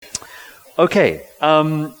Okay,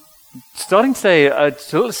 starting today,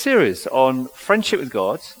 it's a little series on friendship with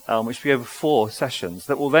God, which will be over 4 sessions,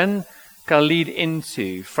 that will then kind of lead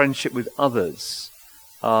into friendship with others,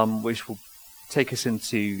 which will take us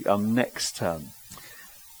into next term.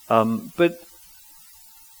 But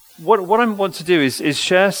what I want to do is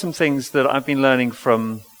share some things that I've been learning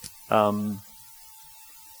from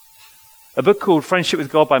a book called Friendship with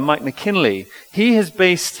God by Mike McKinley. He has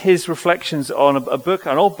based his reflections on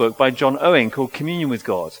an old book by John Owen called Communion with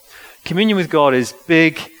God. Communion with God is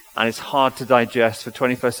big and it's hard to digest for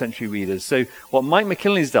 21st century readers. So what Mike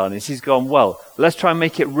McKinley's done is he's gone, well, let's try and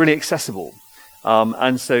make it really accessible.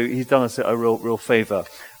 And so he's done us a real favor.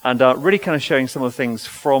 And really kind of sharing some of the things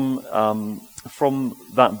from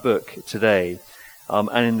that book today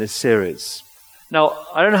and in this series. Now,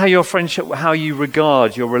 I don't know how you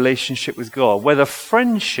regard your relationship with God, whether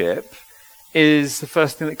friendship is the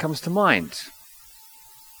first thing that comes to mind.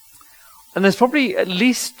 And there's probably at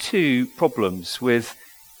least 2 problems with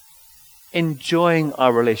enjoying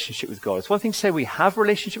our relationship with God. It's one thing to say we have a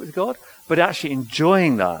relationship with God, but actually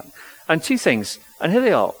enjoying that. And 2 things, and here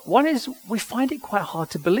they are. One is we find it quite hard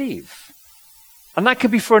to believe. And that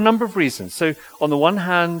could be for a number of reasons. So on the one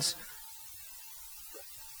hand,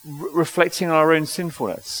 reflecting on our own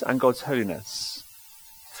sinfulness and God's holiness,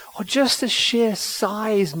 or just the sheer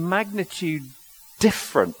size, magnitude,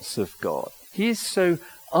 difference of God. He is so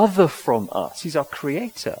other from us. He's our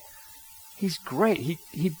creator. He's great.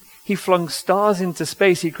 He flung stars into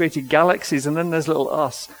space. He created galaxies, and then there's little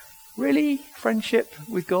us. Really? Friendship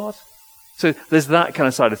with God? So there's that kind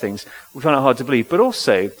of side of things. We find it hard to believe, but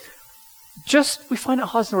also we find it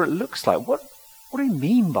hard to know what it looks like. What do you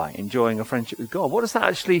mean by enjoying a friendship with God? What does that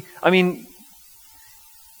actually... I mean,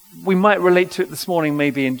 we might relate to it this morning,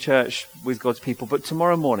 maybe in church with God's people, but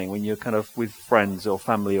tomorrow morning when you're kind of with friends or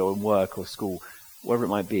family or in work or school, wherever it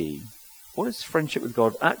might be, what does friendship with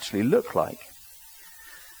God actually look like?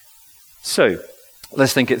 So,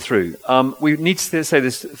 let's think it through. We need to say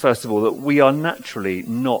this, first of all, that we are naturally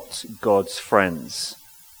not God's friends.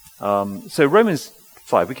 So Romans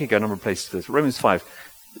 5, we can go a number of places for this. Romans 5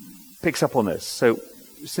 picks up on this. So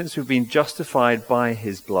since we've been justified by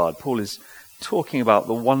his blood, Paul is talking about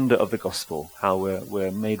the wonder of the gospel, how we're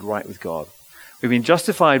made right with God. We've been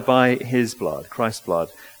justified by his blood, Christ's blood.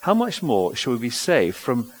 How much more shall we be saved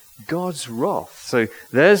from God's wrath? So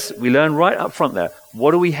we learn right up front there,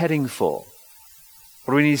 what are we heading for?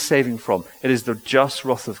 What do we need saving from? It is the just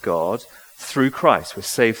wrath of God through Christ. We're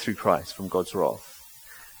saved through Christ from God's wrath.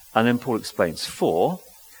 And then Paul explains, for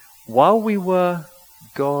while we were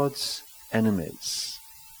God's enemies.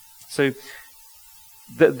 So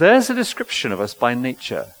there's a description of us by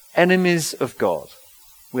nature, enemies of God.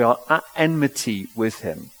 We are at enmity with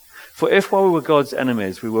him. For if while we were God's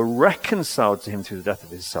enemies, we were reconciled to him through the death of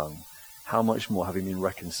his son, how much more, having been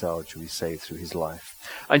reconciled, shall we save through his life?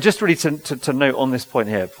 And just really to note on this point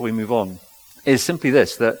here, before we move on, is simply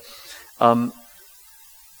this, that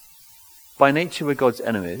by nature we're God's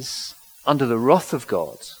enemies, under the wrath of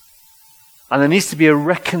God. And there needs to be a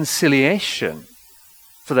reconciliation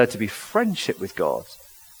for there to be friendship with God.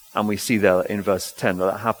 And we see there in verse 10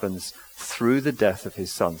 that happens through the death of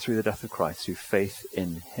his son, through the death of Christ, through faith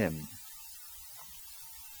in him.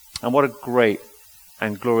 And what a great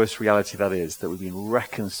and glorious reality that is, that we've been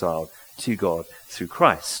reconciled to God through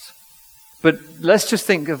Christ. But let's just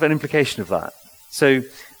think of an implication of that. So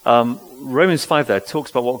Romans 5 there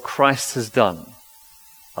talks about what Christ has done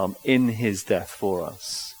in his death for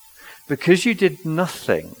us. Because you did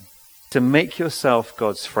nothing to make yourself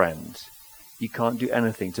God's friend, you can't do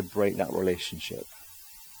anything to break that relationship.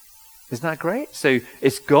 Isn't that great? So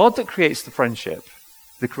it's God that creates the friendship,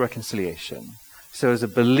 the reconciliation. So as a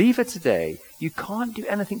believer today, you can't do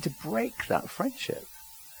anything to break that friendship,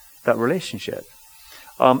 that relationship.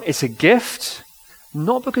 It's a gift,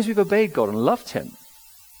 not because we've obeyed God and loved him,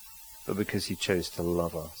 but because he chose to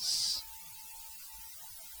love us.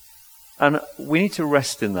 And we need to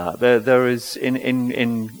rest in that. There is,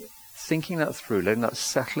 in thinking that through, letting that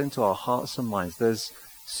settle into our hearts and minds, there's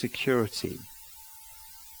security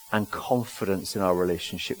and confidence in our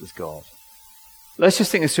relationship with God. Let's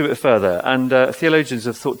just think this through a bit further. And theologians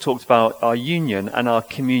have talked about our union and our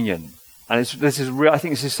communion. And I think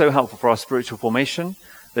this is so helpful for our spiritual formation,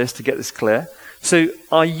 to get this clear. So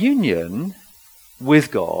our union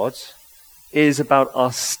with God is about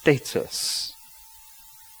our status.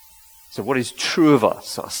 So what is true of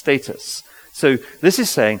us, our status? So this is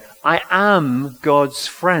saying, I am God's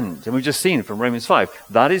friend. And we've just seen from Romans 5,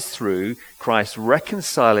 that is through Christ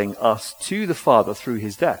reconciling us to the Father through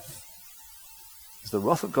his death. Because the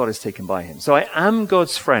wrath of God is taken by him. So I am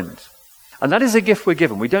God's friend. And that is a gift we're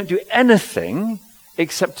given. We don't do anything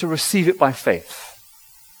except to receive it by faith.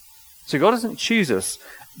 So God doesn't choose us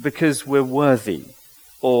because we're worthy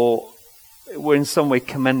or we're in some way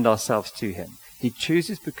commend ourselves to him. He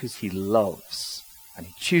chooses because he loves, and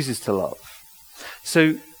he chooses to love.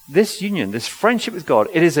 So this union, this friendship with God,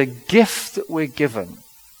 it is a gift that we're given.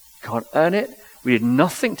 You can't earn it. We did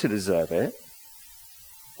nothing to deserve it.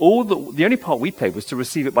 The only part we played was to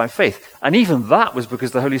receive it by faith. And even that was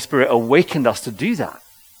because the Holy Spirit awakened us to do that.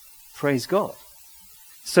 Praise God.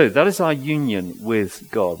 So that is our union with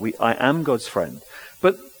God. I am God's friend.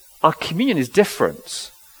 But our communion is different.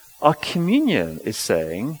 Our communion is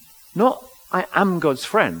saying, not I am God's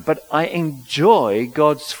friend, but I enjoy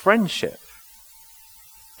God's friendship.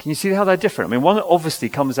 Can you see how they're different? I mean, one obviously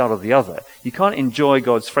comes out of the other. You can't enjoy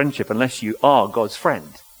God's friendship unless you are God's friend.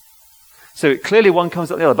 So clearly one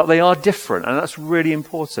comes out of the other, but they are different, and that's really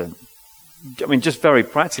important. I mean, just very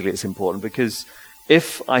practically it's important, because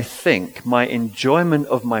if I think my enjoyment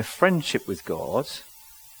of my friendship with God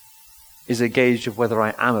is a gauge of whether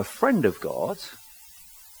I am a friend of God,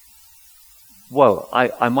 well,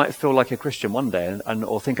 I might feel like a Christian one day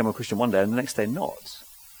or think I'm a Christian one day and the next day not.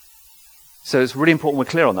 So it's really important we're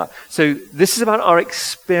clear on that. So this is about our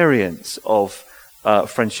experience of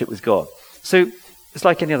friendship with God. So it's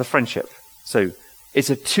like any other friendship. So it's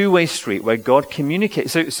a two-way street where God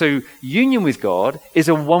communicates. So union with God is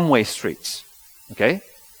a one-way street. Okay?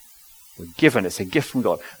 We're given, it's a gift from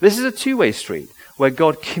God. This is a two-way street where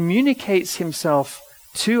God communicates himself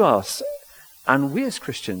to us, and we as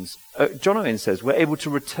Christians, John Owen says, we're able to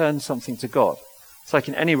return something to God. It's like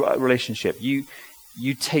in any relationship, you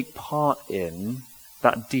take part in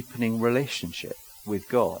that deepening relationship with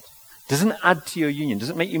God. Doesn't add to your union,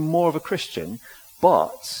 doesn't make you more of a Christian,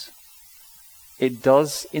 but it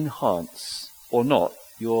does enhance, or not,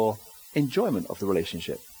 your enjoyment of the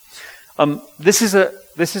relationship. This is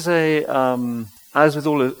as with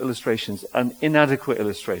all illustrations, an inadequate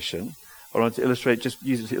illustration. I want to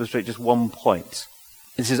use it to illustrate just one point.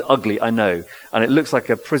 This is ugly, I know, and it looks like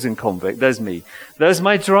a prison convict. There's me. There's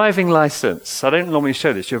my driving license. I don't normally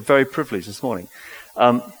show this. You're very privileged this morning.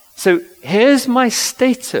 So here's my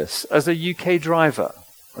status as a UK driver.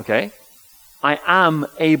 Okay, I am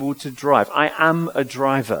able to drive. I am a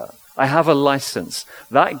driver. I have a license.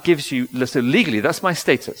 That gives you, so legally, that's my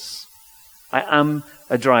status. I am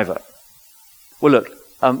a driver. Well, look,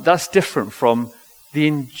 that's different from the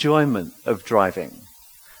enjoyment of driving.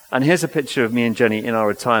 And here's a picture of me and Jenny in our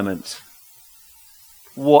retirement.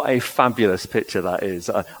 What a fabulous picture that is.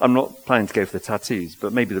 I'm not planning to go for the tattoos,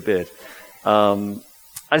 but maybe the beard. And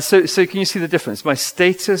so can you see the difference? My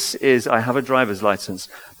status is I have a driver's license,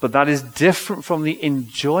 but that is different from the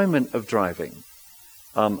enjoyment of driving.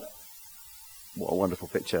 What a wonderful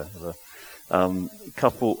picture of a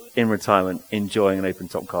couple in retirement enjoying an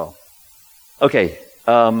open-top car. Okay,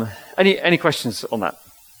 any questions on that?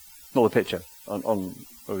 Not the picture.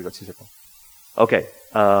 We've got 2 seconds. Okay.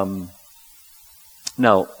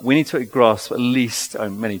 Now, we need to grasp at least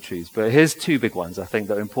many truths, but here's 2 big ones I think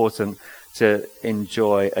that are important to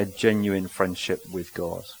enjoy a genuine friendship with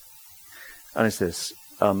God. And it's this.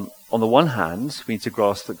 On the one hand, we need to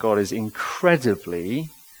grasp that God is incredibly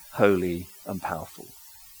holy and powerful.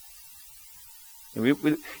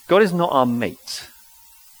 God is not our mate.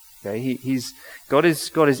 Okay, God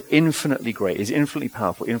is infinitely great. He's infinitely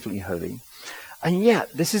powerful, infinitely holy. And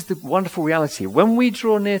yet, this is the wonderful reality. When we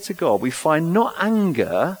draw near to God, we find not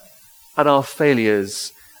anger at our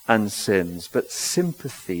failures and sins, but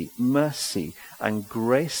sympathy, mercy, and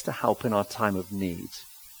grace to help in our time of need.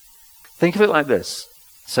 Think of it like this.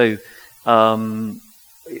 So,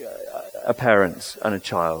 a parent and a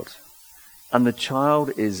child. And the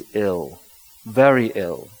child is ill, very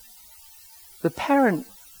ill. The parent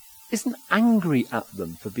isn't angry at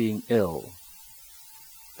them for being ill.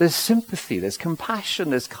 There's sympathy, there's compassion,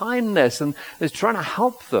 there's kindness, and there's trying to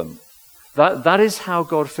help them. That is how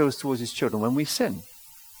God feels towards his children when we sin.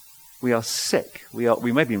 We are sick.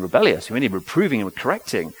 We may be rebellious. We may need reproving and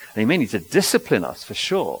correcting, and he may need to discipline us for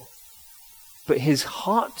sure. But his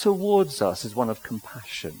heart towards us is one of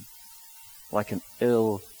compassion, like an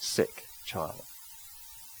ill, sick child.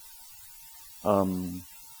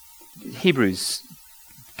 Hebrews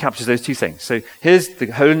captures those 2 things. So here's the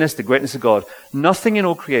holiness, the greatness of God. Nothing in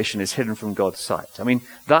all creation is hidden from God's sight. I mean,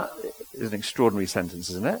 that is an extraordinary sentence,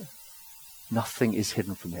 isn't it? Nothing is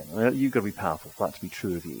hidden from him. I mean, you've got to be powerful for that to be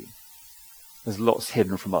true of you. There's lots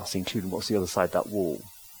hidden from us, including what's the other side of that wall.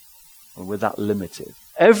 And we're that limited.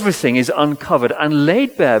 Everything is uncovered and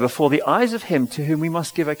laid bare before the eyes of him to whom we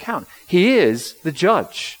must give account. He is the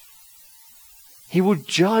judge. He will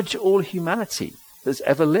judge all humanity that's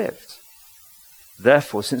ever lived.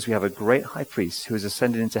 Therefore, since we have a great high priest who has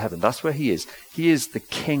ascended into heaven, that's where he is. He is the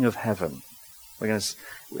King of heaven. We're going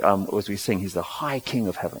to, as we sing, he's the high King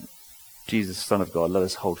of heaven. Jesus, Son of God, let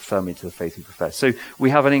us hold firmly to the faith we profess. So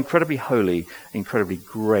we have an incredibly holy, incredibly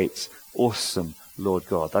great, awesome Lord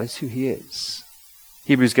God. That is who he is.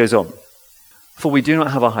 Hebrews goes on. For we do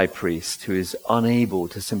not have a high priest who is unable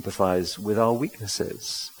to sympathize with our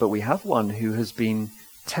weaknesses, but we have one who has been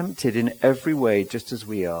tempted in every way just as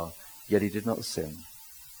we are, yet he did not sin.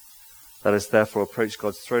 Let us therefore approach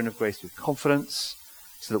God's throne of grace with confidence,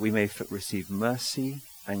 so that we may receive mercy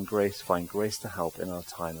and grace, find grace to help in our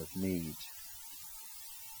time of need.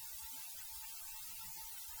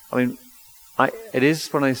 I mean, it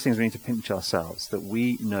is one of those things we need to pinch ourselves, that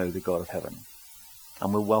we know the God of heaven,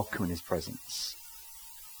 and we're welcome in his presence,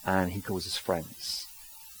 and he calls us friends.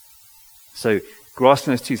 So,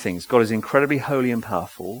 grasping those two things, God is incredibly holy and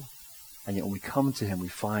powerful, and yet when we come to him, we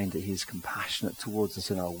find that he is compassionate towards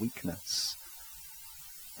us in our weakness,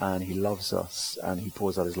 and he loves us, and he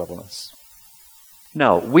pours out his love on us.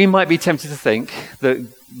 Now, we might be tempted to think that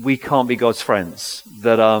we can't be God's friends,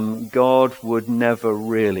 that God would never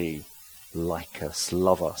really like us,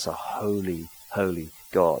 love us, a holy, holy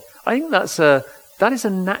God. I think that is a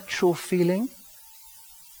natural feeling,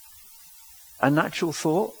 a natural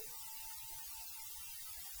thought.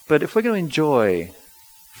 But if we're going to enjoy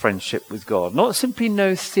friendship with God, not simply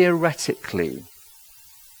know theoretically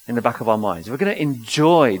in the back of our minds, if we're going to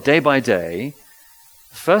enjoy day by day,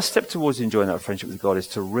 the first step towards enjoying that friendship with God is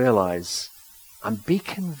to realize and be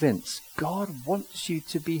convinced God wants you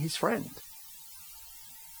to be his friend.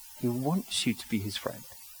 He wants you to be his friend.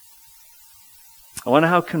 I wonder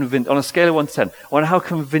how convinced, on a scale of 1 to 10, I wonder how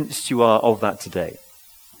convinced you are of that today.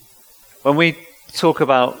 When we talk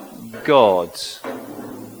about God,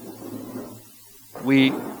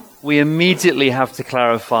 we immediately have to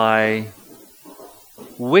clarify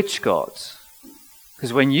which God.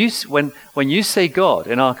 Because when you say God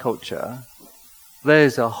in our culture,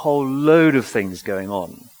 there's a whole load of things going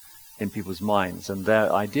on in people's minds, and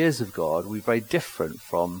their ideas of God will be very different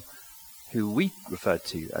from who we refer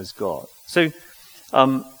to as God. So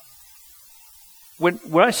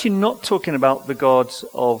we're actually not talking about the God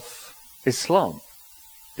of Islam,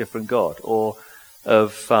 different God, or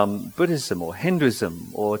of Buddhism or Hinduism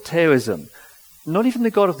or Taoism, not even the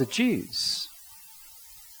God of the Jews.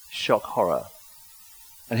 Shock, horror.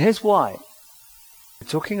 And here's why. We're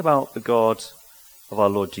talking about the God of our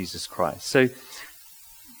Lord Jesus Christ. So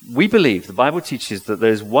we believe, the Bible teaches, that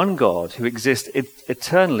there's one God who exists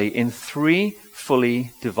eternally in three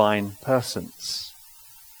fully divine persons.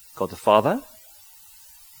 God the Father,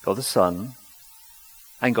 God the Son,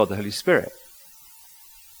 and God the Holy Spirit.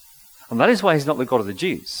 And that is why he's not the God of the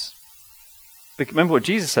Jews. Because remember what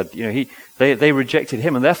Jesus said, they rejected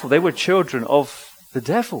him, and therefore they were children of the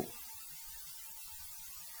devil.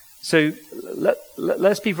 So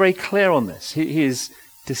let's be very clear on this. He is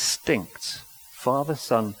distinct. Father,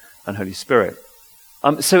 Son, and Holy Spirit.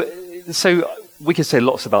 So we could say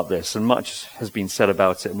lots about this, and much has been said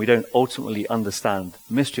about it, and we don't ultimately understand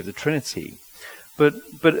the mystery of the Trinity. But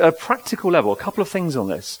at a practical level, a couple of things on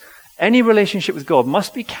this. Any relationship with God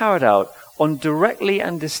must be carried on directly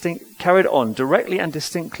and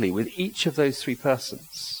distinctly with each of those three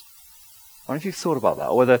persons. I wonder if you've thought about that,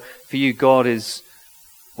 or whether for you God is,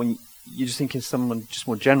 when you're just thinking someone just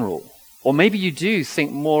more general. Or maybe you do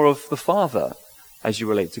think more of the Father as you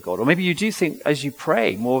relate to God. Or maybe you do think, as you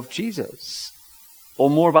pray, more of Jesus. Or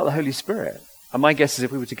more about the Holy Spirit. And my guess is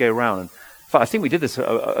if we were to go around, and in fact, I think we did this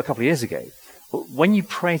a couple of years ago. When you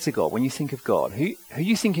pray to God, when you think of God, who are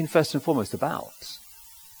you thinking first and foremost about?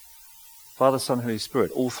 Father, Son, Holy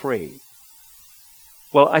Spirit, all three.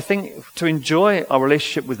 Well, I think to enjoy our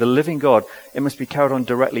relationship with the living God, it must be carried on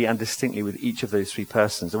directly and distinctly with each of those three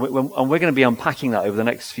persons. And we're going to be unpacking that over the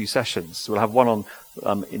next few sessions. So we'll have one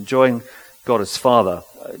on enjoying God as Father,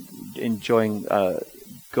 enjoying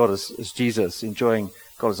God as Jesus, enjoying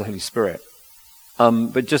God as the Holy Spirit.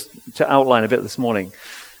 But just to outline a bit this morning.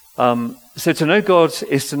 So to know God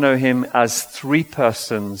is to know him as three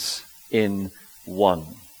persons in one.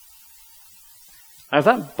 And if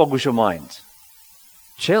that boggles your mind,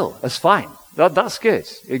 chill, that's fine. That's good.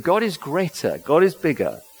 God is greater. God is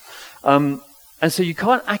bigger. And so you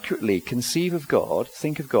can't accurately conceive of God,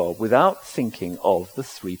 think of God, without thinking of the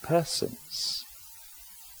three persons.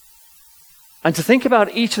 And to think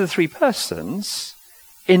about each of the three persons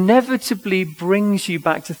inevitably brings you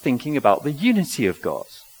back to thinking about the unity of God.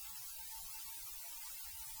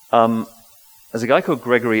 There's a guy called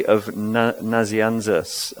Gregory of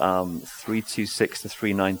Nazianzus, 326 to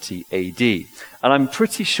 390 AD. And I'm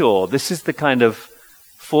pretty sure this is the kind of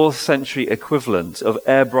 4th century equivalent of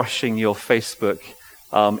airbrushing your Facebook,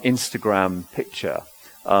 Instagram picture.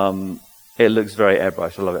 It looks very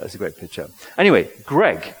airbrushed. I love it. It's a great picture. Anyway,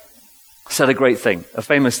 Greg said a great thing, a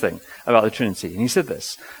famous thing about the Trinity. And he said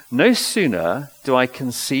this: "No sooner do I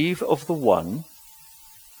conceive of the one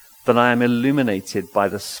than I am illuminated by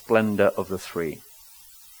the splendor of the three.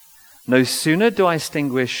 No sooner do I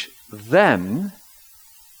extinguish them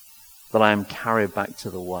than I am carried back to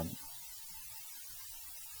the one."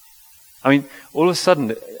 I mean, all of a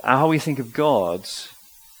sudden, how we think of God,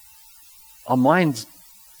 our minds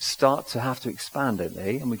start to have to expand, don't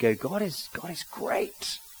they? And we go, God is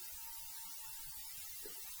great.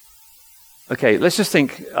 Okay, let's just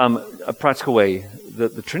think a practical way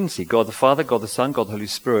that the Trinity, God the Father, God the Son, God the Holy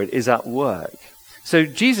Spirit, is at work. So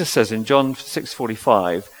Jesus says in John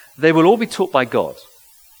 6:45, they will all be taught by God.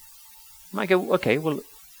 You might go, okay, well,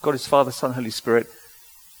 God is Father, Son, Holy Spirit.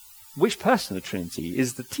 Which person of the Trinity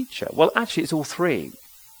is the teacher? Well, actually, it's all three.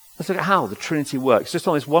 Let's look at how the Trinity works. Just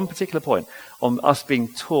on this one particular point, on us being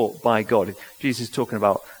taught by God. Jesus is talking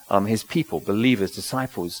about his people, believers,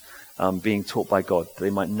 disciples, being taught by God, that they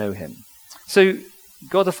might know him. So,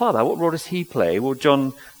 God the Father, what role does he play? Well,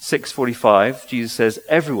 John 6:45, Jesus says,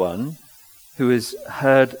 everyone who has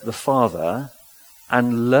heard the Father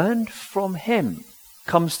and learned from him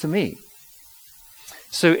comes to me.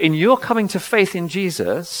 So in your coming to faith in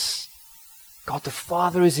Jesus, God the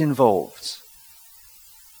Father is involved.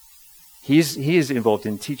 He is involved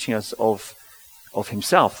in teaching us of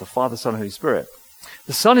himself, the Father, Son, Holy Spirit.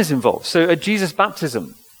 The Son is involved. So at Jesus'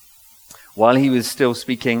 baptism, while he was still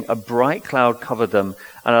speaking, a bright cloud covered them,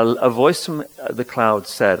 and a voice from the cloud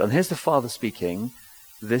said, and here's the Father speaking,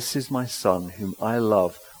 "This is my Son, whom I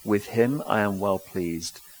love. With him I am well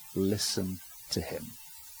pleased. Listen to him."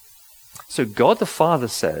 So God the Father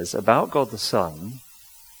says about God the Son,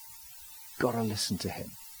 gotta listen to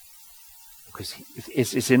him. Because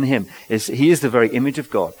it's in him. He is the very image of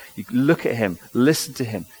God. You look at him, listen to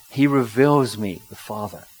him. He reveals me, the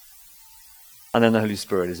Father. And then the Holy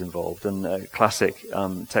Spirit is involved. And a classic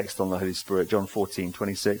text on the Holy Spirit, John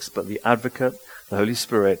 14:26. "But the Advocate, the Holy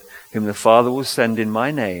Spirit, whom the Father will send in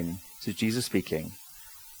my name," to Jesus speaking,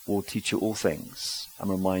 "will teach you all things and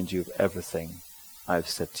remind you of everything I have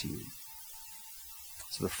said to you."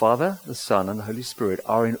 So the Father, the Son, and the Holy Spirit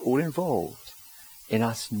are all involved in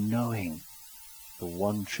us knowing the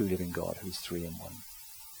one true living God who is three in one.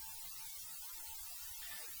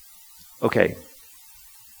 Okay.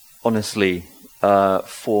 Honestly,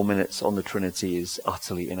 4 minutes on the Trinity is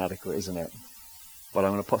utterly inadequate, isn't it? But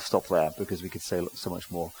I'm going to stop there because we could say so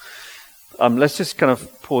much more. Let's just kind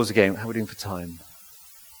of pause again. How are we doing for time?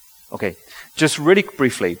 Okay, just really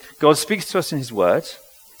briefly. God speaks to us in his word.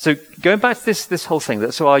 So going back to this whole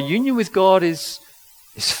thing, so our union with God is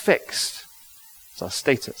fixed. It's our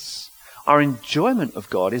status. Our enjoyment of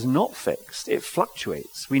God is not fixed. It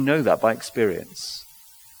fluctuates. We know that by experience.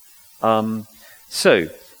 So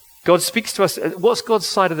God speaks to us. What's God's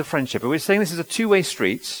side of the friendship? We're saying this is a two-way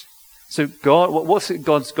street. So what's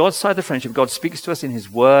God's side of the friendship? God speaks to us in his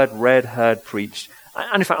word, read, heard, preached,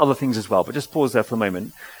 and in fact other things as well. But just pause there for a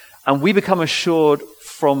moment. And we become assured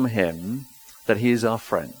from him that he is our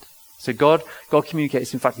friend. So God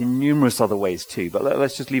communicates, in fact, in numerous other ways too. But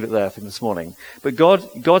let's just leave it there for this morning. But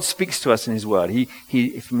God speaks to us in his word.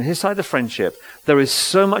 He from his side of the friendship, there is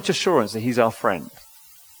so much assurance that he's our friend.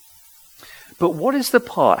 But what is the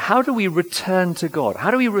part? How do we return to God?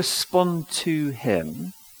 How do we respond to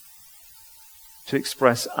him to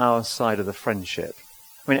express our side of the friendship?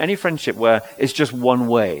 I mean, any friendship where it's just one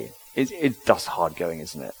way, that's hard going,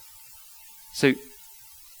 isn't it? So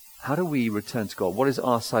how do we return to God? What is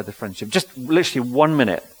our side of the friendship? Just literally 1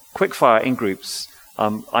 minute, quick fire in groups,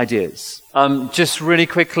 ideas. Just really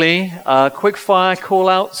quickly, quick fire call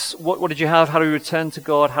outs. What did you have? How do we return to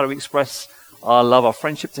God? How do we express our love, our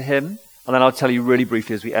friendship to him? And then I'll tell you really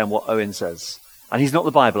briefly as we end what Owen says. And he's not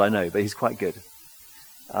the Bible, I know, but he's quite good.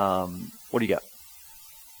 What do you get?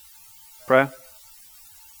 Prayer?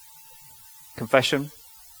 Confession?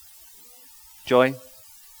 Joy?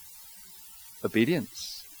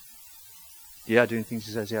 Obedience? Yeah, doing things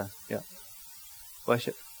he says, yeah.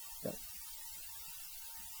 Worship? Yeah.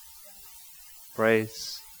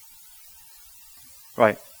 Praise?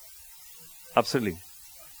 Right. Absolutely.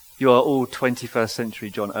 You are all 21st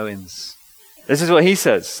century John Owens. This is what he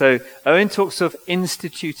says. So Owen talks of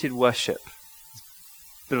instituted worship.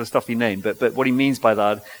 Bit of a stuffy name, but what he means by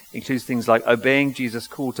that includes things like obeying Jesus'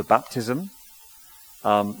 call to baptism,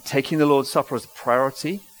 taking the Lord's Supper as a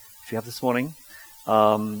priority, if you have this morning,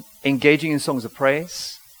 engaging in songs of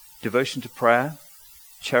praise, devotion to prayer,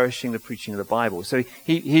 cherishing the preaching of the Bible. So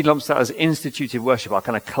he lumps that as instituted worship, our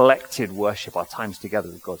kind of collected worship, our times together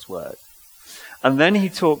with God's word. And then he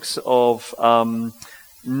talks of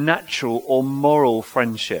natural or moral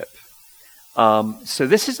friendship. So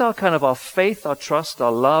this is our kind of our faith, our trust,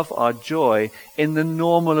 our love, our joy in the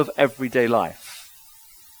normal of everyday life.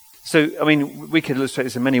 So, I mean, we could illustrate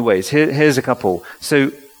this in many ways. Here's a couple.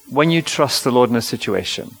 So when you trust the Lord in a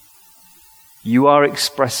situation, you are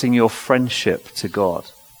expressing your friendship to God.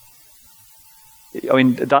 I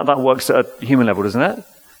mean, that works at a human level, doesn't it?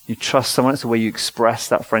 You trust someone, it's the way you express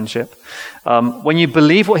that friendship. When you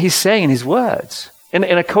believe what he's saying in his words, in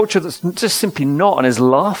a culture that's just simply not and is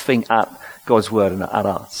laughing at God's word and at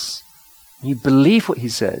us, you believe what he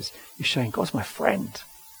says, you're showing God's my friend.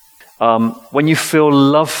 When you feel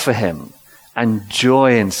love for him and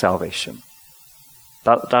joy in salvation,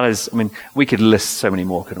 that is, I mean, we could list so many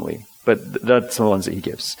more, couldn't we? But that's the ones that he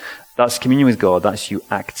gives. That's communion with God. That's you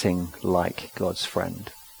acting like God's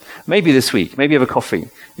friend. Maybe this week, maybe over coffee,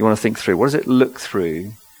 you want to think through, what does it look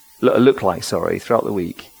like throughout the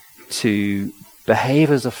week to behave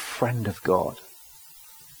as a friend of God?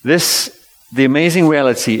 The amazing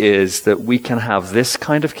reality is that we can have this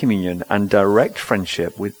kind of communion and direct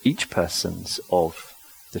friendship with each persons of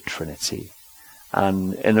the Trinity.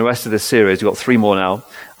 And in the rest of this series, we've got 3 more now.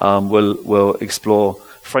 We'll explore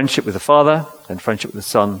friendship with the Father, and friendship with the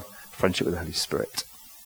Son, friendship with the Holy Spirit.